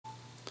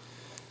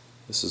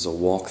This is a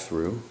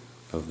walkthrough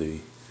of the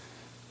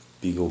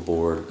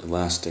BeagleBoard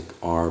Elastic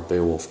R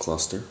Beowulf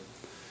cluster.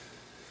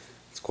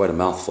 It's quite a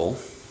mouthful.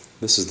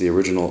 This is the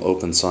original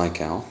Open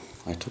SciCal.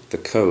 I took the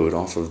code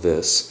off of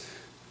this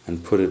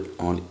and put it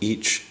on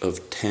each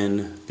of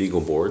 10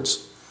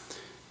 BeagleBoards.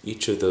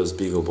 Each of those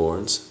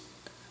BeagleBoards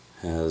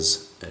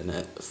has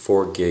a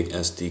 4 gig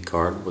SD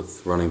card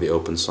with running the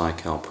Open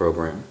SciCal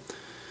program,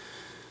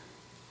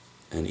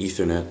 an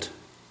Ethernet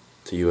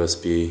to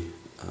USB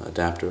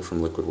adapter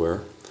from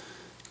Liquidware,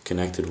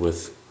 connected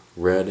with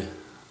red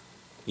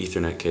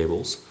Ethernet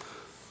cables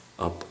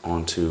up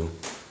onto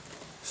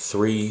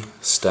 3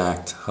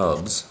 stacked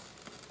hubs,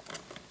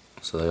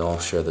 so they all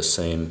share the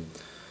same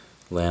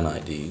LAN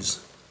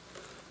IDs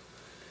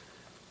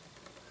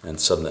and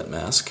subnet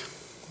mask.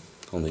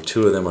 Only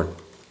 2 of them are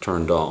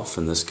turned off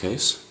in this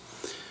case.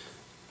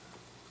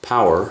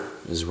 Power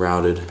is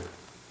routed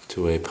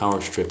to a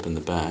power strip in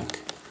the back,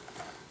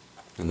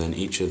 and then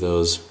each of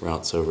those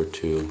routes over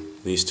to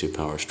these 2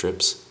 power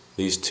strips.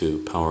 These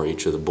 2 power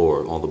each of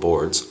all the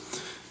boards,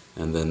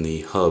 and then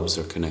the hubs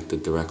are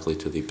connected directly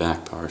to the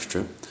back power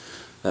strip.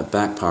 That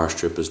back power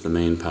strip is the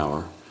main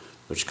power,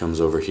 which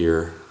comes over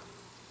here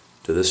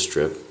to this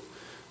strip,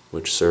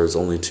 which serves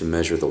only to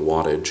measure the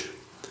wattage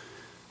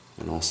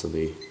and also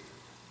the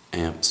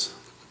amps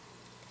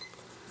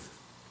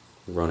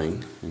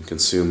running and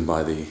consumed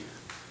by the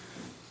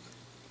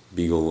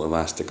Beagle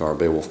Elastic R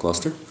Beowulf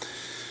cluster.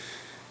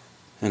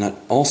 And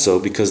also,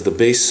 because the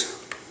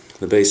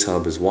base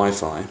hub is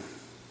Wi-Fi,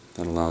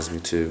 that allows me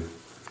to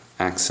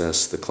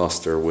access the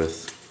cluster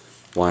with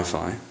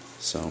Wi-Fi.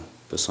 So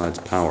besides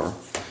power,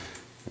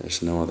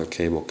 there's no other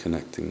cable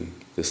connecting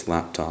this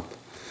laptop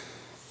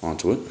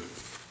onto it.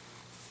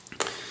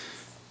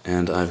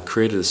 And I've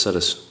created a set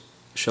of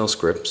shell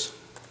scripts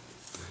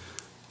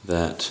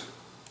that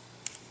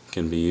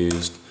can be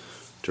used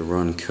to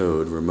run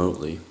code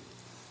remotely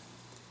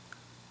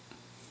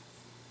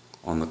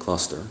on the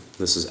cluster.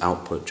 This is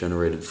output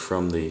generated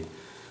from the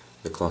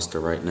cluster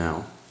right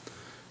now,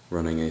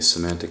 running a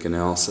semantic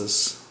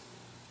analysis,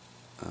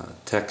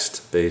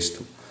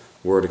 text-based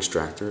word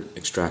extractor.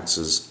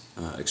 Extracts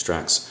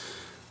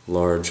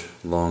large,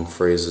 long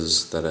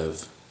phrases that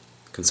have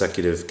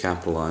consecutive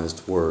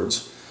capitalized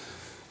words,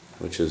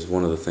 which is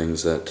one of the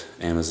things that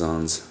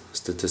Amazon's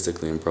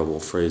statistically improbable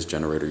phrase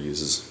generator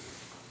uses.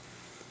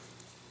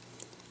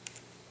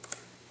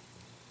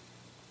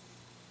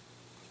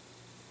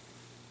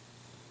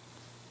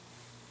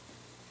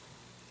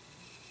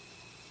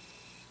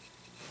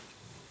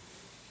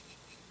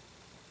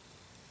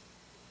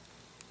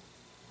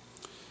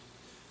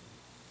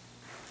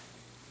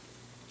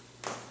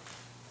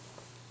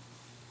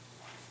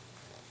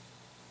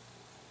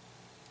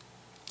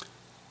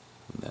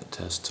 That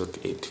test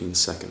took 18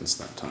 seconds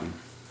that time.